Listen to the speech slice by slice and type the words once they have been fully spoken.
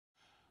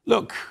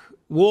Look,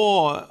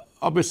 war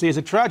obviously is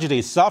a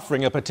tragedy,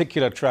 suffering a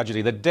particular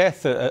tragedy, the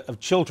death of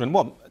children,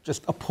 well,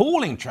 just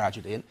appalling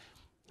tragedy.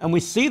 And we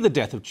see the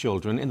death of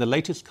children in the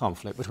latest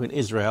conflict between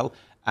Israel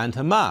and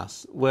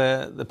Hamas,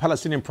 where the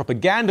Palestinian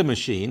propaganda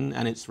machine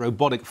and its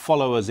robotic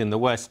followers in the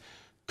West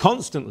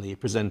constantly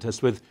present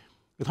us with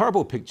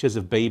horrible pictures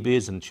of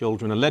babies and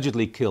children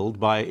allegedly killed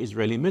by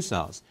Israeli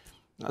missiles.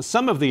 Now,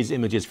 some of these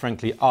images,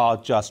 frankly, are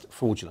just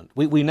fraudulent.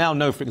 We now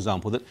know, for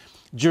example, that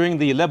during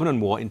the Lebanon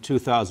war in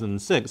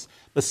 2006,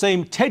 the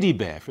same teddy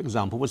bear, for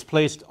example, was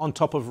placed on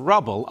top of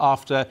rubble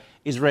after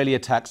Israeli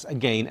attacks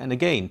again and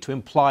again to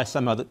imply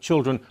somehow that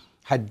children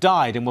had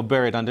died and were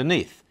buried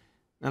underneath.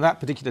 Now, that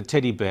particular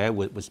teddy bear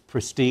was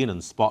pristine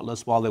and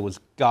spotless, while there was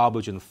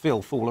garbage and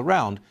filth all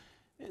around.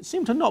 It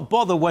seemed to not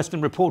bother Western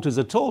reporters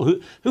at all,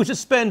 who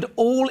suspend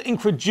all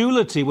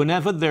incredulity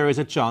whenever there is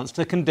a chance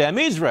to condemn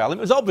Israel. It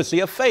was obviously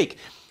a fake.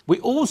 We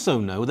also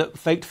know that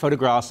faked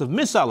photographs of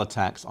missile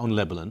attacks on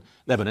Lebanon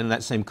in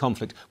that same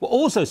conflict, were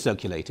also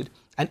circulated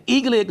and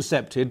eagerly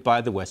accepted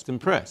by the Western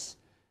press.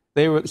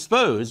 They were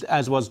exposed,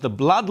 as was the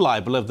blood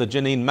libel of the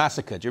Jenin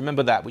massacre. Do you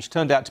remember that? Which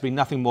turned out to be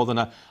nothing more than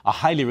a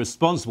highly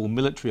responsible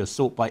military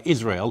assault by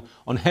Israel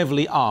on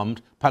heavily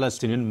armed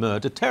Palestinian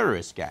murder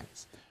terrorist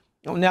gangs.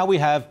 Now we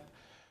have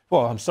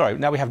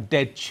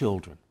dead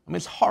children. I mean,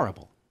 it's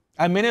horrible.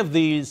 And many of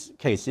these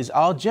cases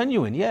are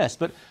genuine, yes,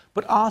 but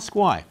ask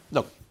why.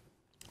 Look,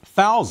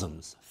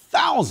 thousands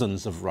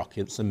of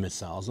rockets and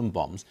missiles and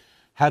bombs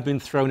have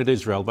been thrown at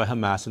Israel by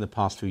Hamas in the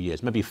past few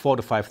years, maybe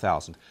 4,000 to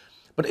 5,000.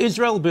 But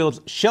Israel builds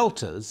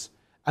shelters,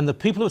 and the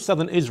people of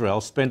southern Israel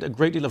spend a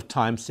great deal of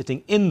time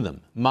sitting in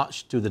them,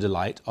 much to the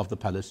delight of the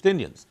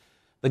Palestinians.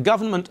 The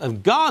government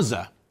of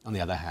Gaza, on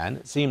the other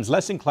hand, seems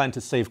less inclined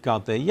to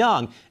safeguard their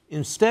young.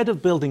 Instead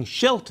of building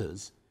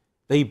shelters,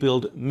 they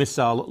build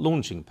missile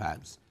launching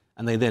pads,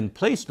 and they then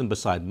place them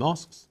beside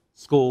mosques,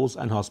 schools,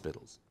 and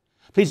hospitals.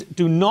 Please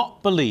do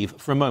not believe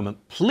for a moment,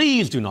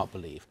 please do not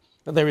believe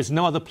that there is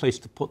no other place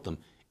to put them.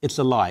 It's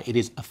a lie. It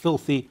is a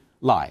filthy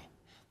lie.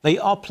 They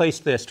are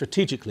placed there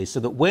strategically so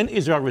that when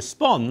Israel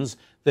responds,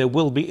 there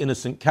will be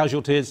innocent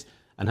casualties,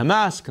 and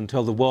Hamas can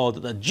tell the world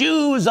that the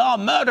Jews are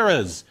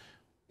murderers.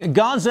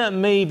 Gaza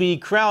may be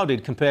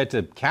crowded compared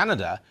to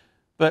Canada,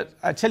 but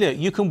I tell you,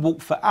 you can walk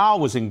for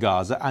hours in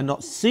Gaza and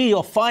not see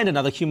or find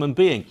another human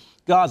being.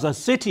 Gaza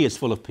City is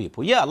full of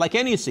people. Yeah, like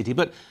any city,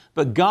 but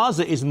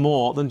Gaza is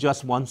more than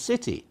just one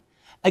city.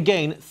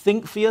 Again,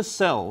 think for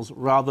yourselves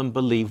rather than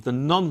believe the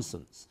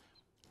nonsense.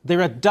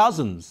 There are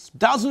dozens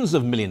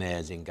of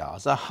millionaires in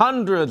Gaza,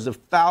 hundreds of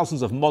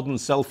thousands of modern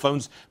cell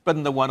phones, better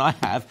than the one I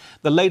have,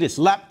 the latest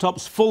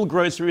laptops, full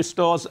grocery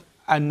stores,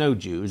 and no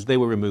Jews. They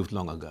were removed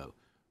long ago.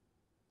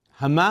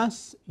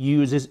 Hamas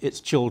uses its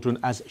children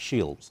as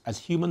shields, as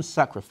human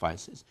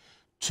sacrifices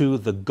to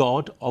the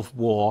god of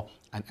war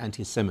and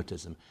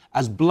anti-Semitism,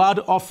 as blood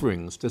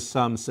offerings to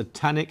some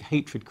satanic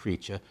hatred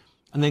creature,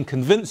 and then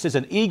convinces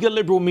an eager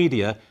liberal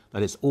media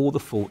that it's all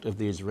the fault of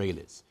the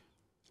Israelis.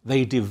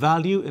 They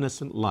devalue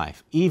innocent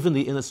life, even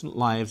the innocent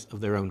lives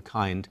of their own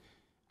kind,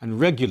 and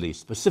regularly,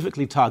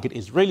 specifically target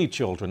Israeli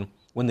children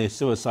when they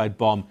suicide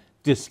bomb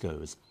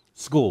discos,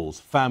 schools,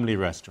 family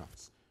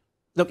restaurants.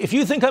 Look, if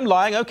you think I'm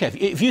lying, okay.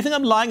 If you think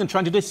I'm lying and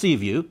trying to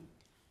deceive you,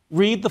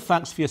 read the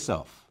facts for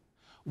yourself.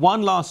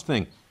 One last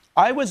thing.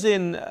 I was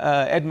in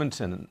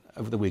Edmonton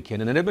over the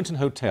weekend, in an Edmonton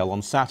hotel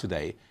on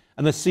Saturday,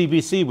 and the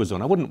CBC was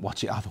on. I wouldn't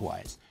watch it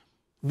otherwise.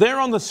 There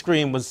on the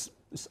screen was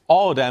this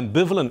odd,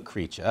 ambivalent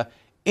creature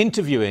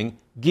interviewing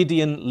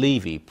Gideon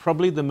Levy,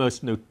 probably the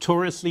most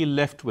notoriously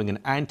left-wing and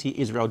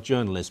anti-Israel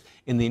journalist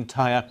in the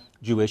entire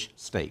Jewish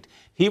state.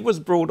 He was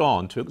brought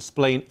on to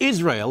explain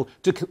Israel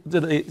to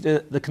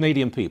the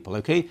Canadian people,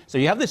 okay? So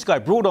you have this guy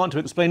brought on to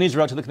explain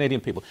Israel to the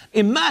Canadian people.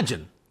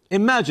 Imagine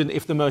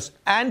if the most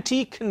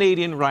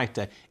anti-Canadian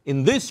writer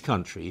in this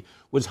country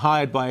was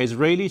hired by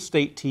Israeli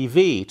state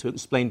TV to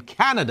explain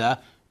Canada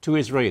to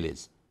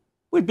Israelis.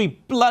 We'd be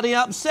bloody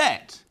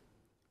upset.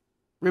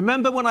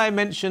 Remember when I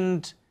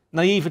mentioned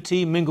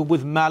naivety mingled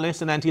with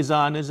malice and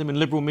anti-Zionism in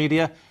liberal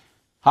media?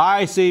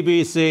 Hi,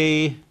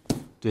 CBC.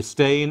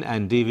 Disdain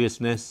and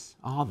deviousness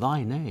are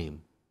thy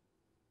name.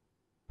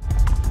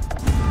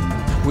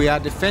 We are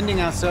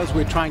defending ourselves.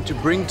 We're trying to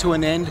bring to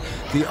an end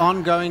the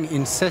ongoing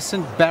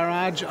incessant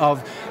barrage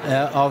of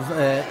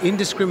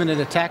indiscriminate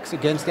attacks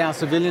against our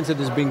civilians that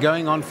has been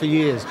going on for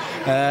years.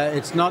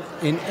 It's not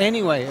in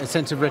any way a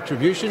sense of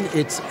retribution.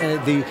 It's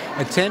the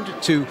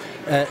attempt to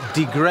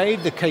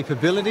degrade the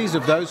capabilities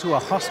of those who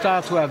are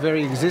hostile to our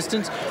very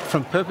existence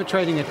from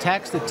perpetrating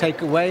attacks that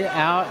take away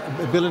our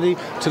ability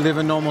to live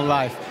a normal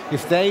life.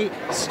 If they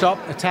stop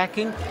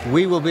attacking,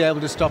 we will be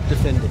able to stop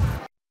defending.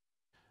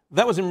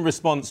 That was in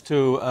response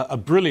to a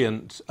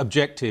brilliant,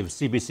 objective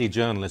CBC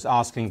journalist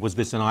asking, was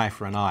this an eye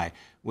for an eye?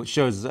 Which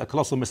shows a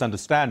colossal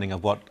misunderstanding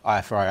of what eye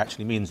for eye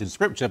actually means in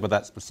Scripture, but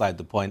that's beside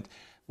the point.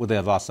 Would they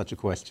have asked such a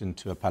question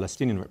to a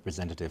Palestinian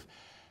representative?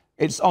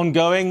 It's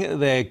ongoing.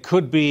 There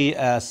could be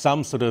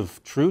some sort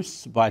of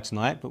truce by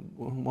tonight, but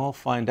we'll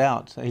find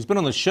out. He's been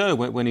on the show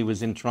when he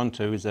was in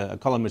Toronto. He's a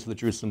columnist for the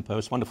Jerusalem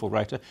Post, wonderful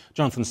writer.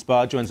 Jonathan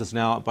Spar joins us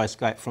now by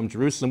Skype from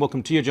Jerusalem.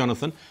 Welcome to you,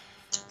 Jonathan.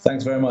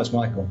 Thanks very much,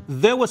 Michael.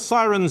 There were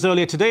sirens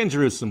earlier today in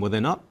Jerusalem, were there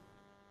not?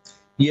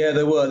 Yeah,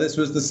 there were. This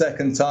was the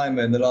second time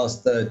in the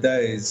last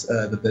days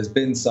that there's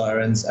been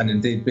sirens and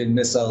indeed been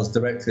missiles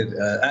directed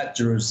at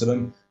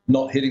Jerusalem,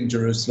 not hitting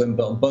Jerusalem,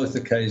 but on both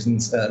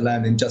occasions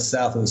landing just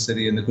south of the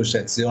city in the Gush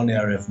Etzion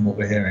area, from what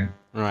we're hearing.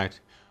 Right.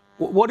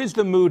 What is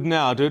the mood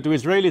now? Do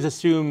Israelis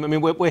assume, I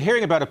mean, we're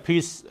hearing about a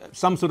peace,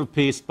 some sort of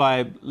peace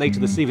by later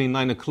this evening,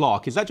 9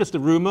 o'clock. Is that just a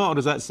rumor or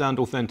does that sound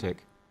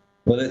authentic?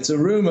 Well, it's a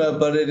rumor,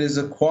 but it is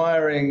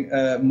acquiring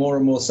more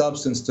and more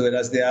substance to it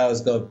as the hours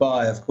go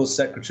by. Of course,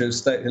 Secretary of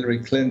State Hillary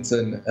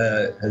Clinton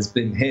has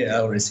been here,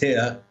 or is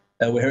here.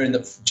 We're hearing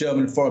that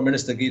German Foreign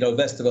Minister Guido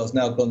Westerwelle has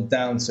now gone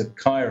down to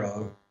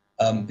Cairo.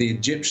 The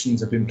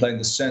Egyptians have been playing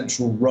the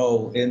central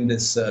role in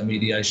this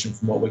mediation,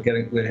 from what we're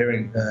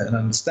hearing and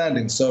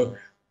understanding. So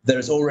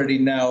there's already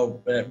now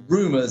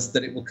rumors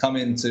that it will come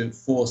into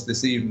force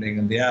this evening,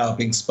 and the hour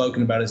being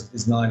spoken about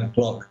is 9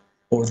 o'clock.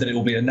 Or that it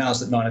will be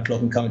announced at 9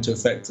 o'clock and come into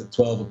effect at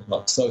 12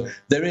 o'clock. So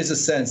there is a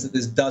sense that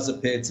this does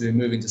appear to be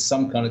moving to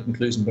some kind of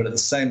conclusion, but at the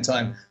same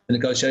time, the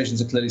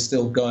negotiations are clearly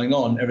still going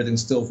on.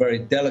 Everything's still very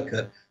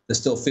delicate. There's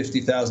still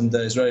 50,000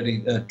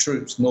 Israeli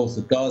troops north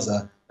of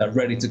Gaza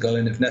ready to go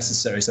in if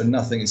necessary, so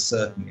nothing is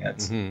certain yet.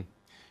 Mm-hmm.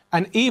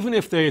 And even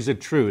if there is a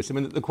truce, I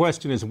mean, the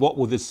question is, what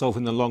will this solve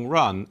in the long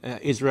run?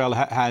 Israel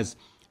has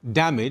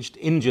damaged,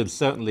 injured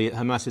certainly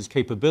Hamas's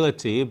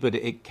capability, but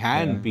it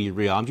can be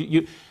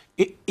rearmed.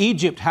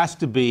 Egypt has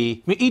to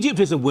be, I mean, Egypt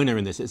is a winner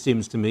in this, it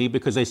seems to me,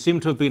 because they seem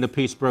to have been a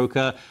peace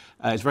broker.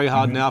 It's very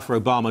hard now for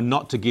Obama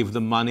not to give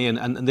them money,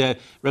 and they're,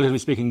 relatively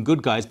speaking,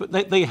 good guys. But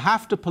they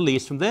have to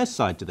police from their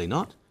side, do they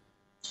not?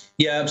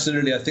 Yeah,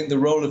 absolutely. I think the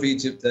role of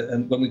Egypt,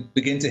 and when we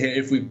begin to hear,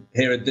 if we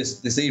hear it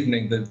this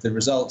evening, the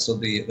results or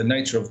the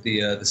nature of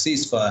the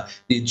ceasefire,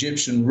 the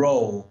Egyptian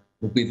role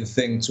will be the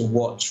thing to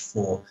watch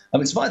for. I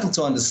mean, it's vital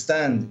to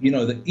understand,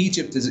 that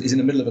Egypt is in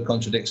the middle of a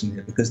contradiction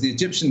here, because the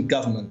Egyptian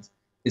government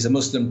is a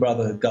Muslim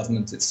Brotherhood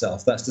government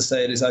itself. That's to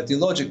say, it is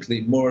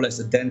ideologically more or less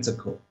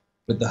identical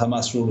with the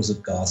Hamas rulers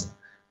of Gaza.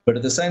 But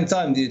at the same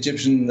time, the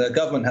Egyptian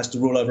government has to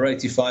rule over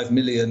 85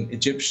 million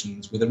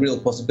Egyptians, with a real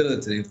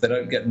possibility, if they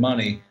don't get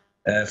money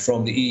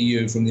from the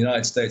EU, from the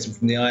United States and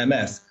from the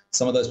IMF,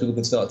 some of those people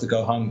could start to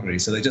go hungry.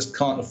 So they just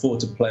can't afford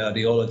to play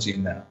ideology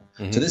now.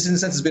 So this, in a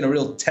sense, has been a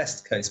real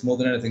test case more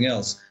than anything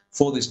else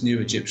for this new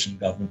Egyptian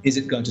government. Is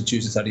it going to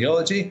choose its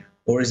ideology,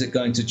 or is it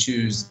going to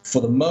choose,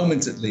 for the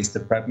moment at least, the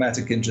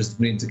pragmatic interest of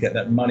needing to get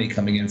that money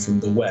coming in from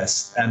the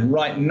West? And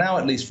right now,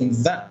 at least from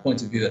that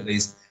point of view, at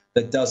least,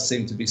 there does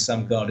seem to be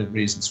some guarded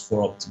reasons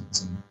for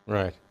optimism.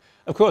 Right.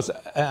 Of course,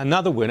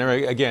 another winner,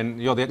 again,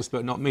 you're the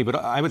expert, not me, but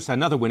I would say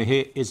another winner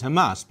here is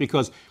Hamas,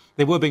 because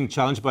they were being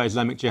challenged by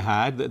Islamic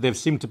Jihad. They've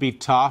seemed to be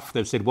tough.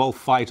 They've said, well,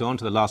 fight on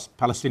to the last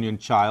Palestinian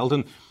child.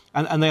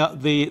 And they are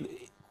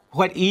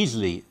quite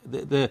easily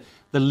the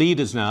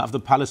leaders now of the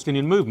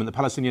Palestinian movement, the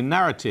Palestinian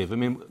narrative. I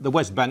mean, the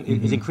West Bank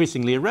is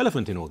increasingly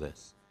irrelevant in all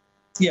this.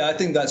 Yeah, I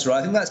think that's right.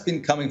 I think that's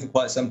been coming for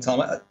quite some time.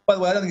 By the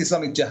way, I don't think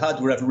Islamic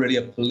Jihad were ever really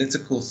a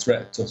political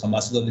threat to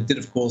Hamas, although they did,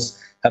 of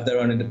course, have their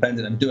own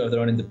independent and do have their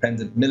own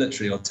independent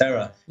military or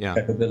terror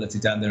capability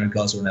down there in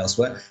Gaza and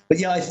elsewhere. But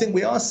yeah, I think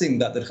we are seeing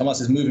that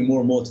Hamas is moving more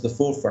and more to the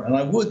forefront. And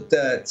I would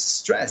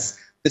stress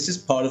this is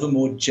part of a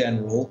more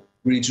general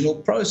regional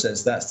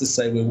process. That's to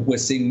say, we're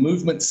seeing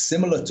movements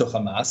similar to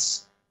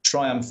Hamas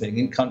triumphing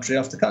in country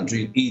after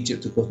country. In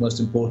Egypt, of course, most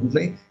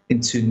importantly, in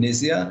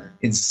Tunisia,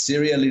 in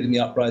Syria, leading the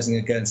uprising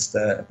against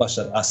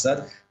Bashar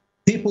al-Assad.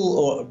 People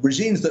or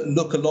regimes that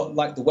look a lot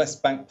like the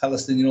West Bank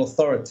Palestinian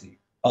Authority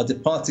are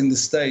departing the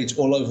stage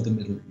all over the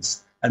Middle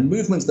East. And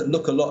movements that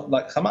look a lot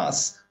like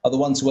Hamas are the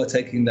ones who are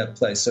taking their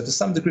place. So to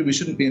some degree, we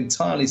shouldn't be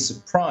entirely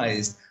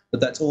surprised that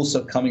that's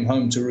also coming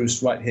home to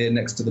roost right here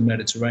next to the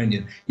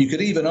Mediterranean. You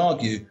could even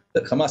argue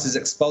that Hamas's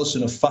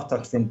expulsion of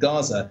Fatah from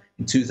Gaza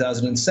in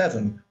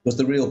 2007 was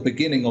the real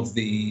beginning of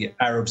the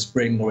Arab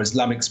Spring or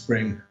Islamic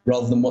Spring,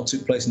 rather than what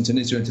took place in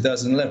Tunisia in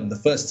 2011, the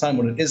first time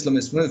when an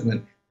Islamist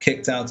movement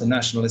kicked out a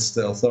nationalist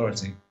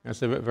authority.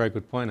 That's a very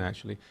good point,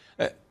 actually.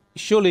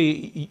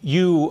 Surely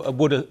you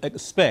would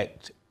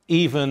expect,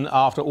 even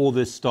after all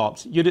this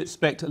stops, you'd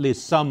expect at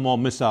least some more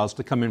missiles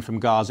to come in from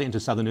Gaza into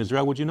southern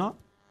Israel, would you not?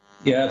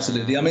 Yeah,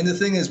 absolutely. I mean, the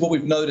thing is, what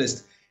we've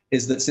noticed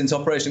is that since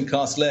Operation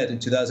Cast Lead in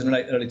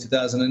 2008, early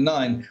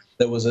 2009,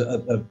 there was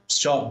a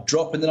sharp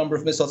drop in the number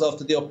of missiles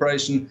after the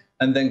operation,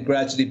 and then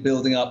gradually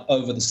building up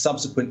over the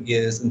subsequent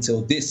years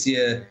until this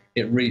year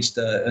it reached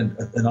an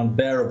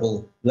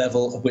unbearable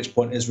level, at which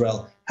point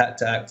Israel had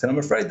to act. And I'm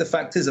afraid the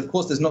fact is, of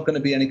course, there's not going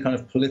to be any kind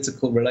of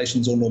political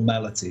relations or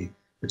normality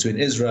between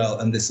Israel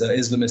and this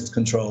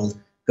Islamist-controlled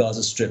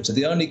Gaza Strip. So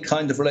the only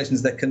kind of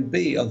relations there can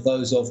be are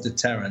those of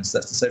deterrence.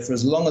 That's to say, for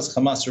as long as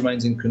Hamas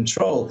remains in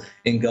control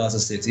in Gaza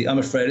City, I'm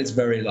afraid it's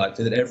very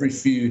likely that every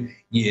few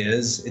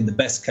years, in the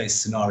best case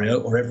scenario,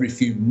 or every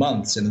few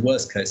months, in the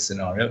worst case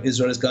scenario,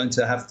 Israel is going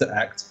to have to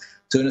act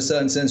to, in a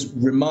certain sense,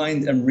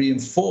 remind and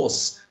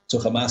reinforce to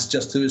Hamas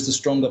just who is the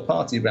stronger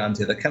party around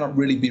here. There cannot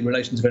really be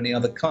relations of any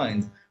other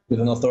kind with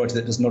an authority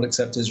that does not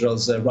accept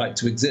Israel's right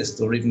to exist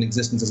or even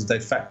existence as a de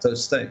facto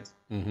state.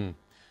 Mm-hmm.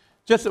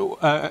 Just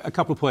a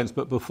couple of points,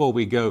 but before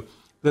we go,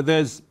 that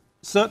there's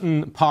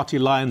certain party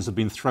lines have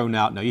been thrown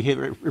out now. You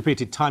hear it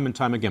repeated time and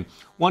time again.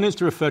 One is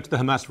to refer to the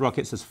Hamas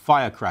rockets as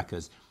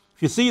firecrackers.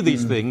 If you see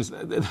these things,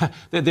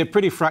 they're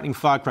pretty frightening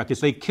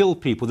firecrackers. They kill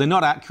people. They're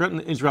not accurate,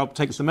 and Israel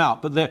takes them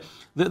out, but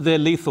they're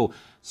lethal.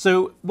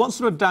 So what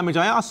sort of damage?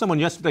 I asked someone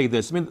yesterday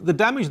this. I mean, the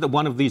damage that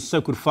one of these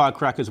so-called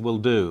firecrackers will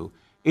do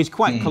is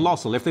quite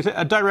colossal. If they take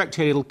a direct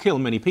hit, it'll kill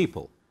many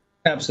people.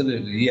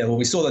 Absolutely, yeah. Well,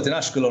 we saw that in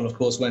Ashkelon, of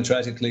course, when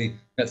tragically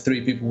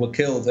 3 people were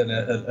killed in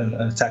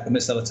a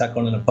missile attack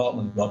on an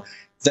apartment block.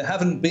 There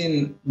haven't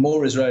been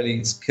more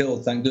Israelis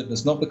killed, thank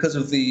goodness, not because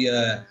of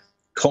the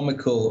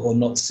comical or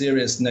not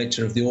serious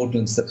nature of the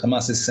ordnance that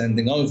Hamas is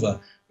sending over,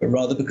 but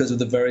rather because of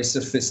the very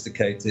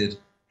sophisticated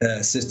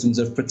systems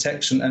of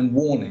protection and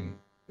warning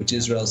which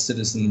Israel's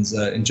citizens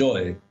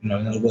enjoy. In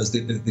other words,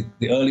 the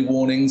early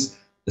warnings,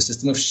 the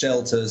system of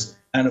shelters,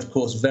 and of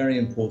course, very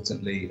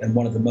importantly, and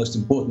one of the most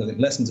important, I think,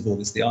 lessons of all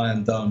this, the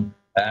Iron Dome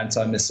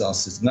anti-missile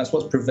system. That's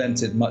what's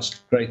prevented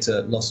much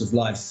greater loss of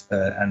life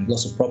and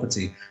loss of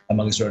property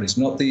among Israelis,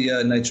 not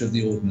the nature of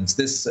the ordnance.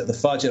 The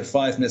Fajr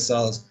 5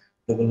 missiles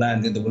that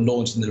were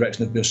launched in the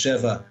direction of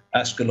Beersheba,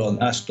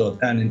 Ashkelon, Ashdod,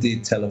 and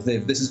indeed Tel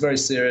Aviv. This is very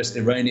serious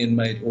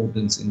Iranian-made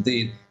ordnance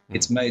indeed.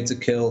 It's made to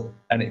kill,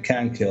 and it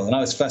can kill. And I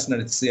was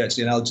fascinated to see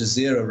actually an Al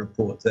Jazeera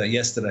report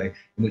yesterday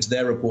in which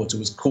their reporter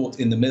was caught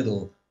in the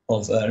middle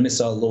of a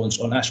missile launch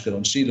on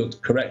Ashkelon. She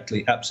looked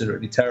correctly,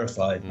 absolutely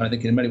terrified. And I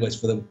think in many ways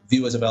for the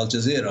viewers of Al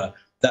Jazeera,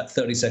 that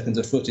 30 seconds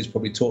of footage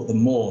probably taught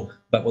them more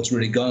about what's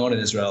really going on in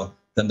Israel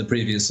than the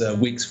previous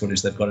week's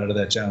footage they've got out of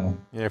their channel.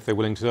 Yeah, if they're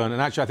willing to learn.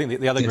 And actually, I think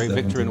the other great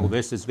victory in all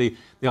this is the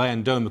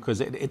Iron Dome,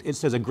 because it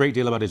says a great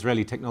deal about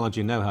Israeli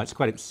technology and know-how. It's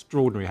quite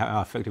extraordinary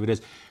how effective it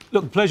is.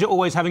 Look, pleasure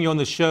always having you on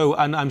the show,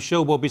 and I'm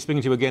sure we'll be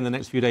speaking to you again in the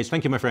next few days.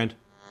 Thank you, my friend.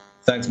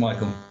 Thanks,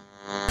 Michael.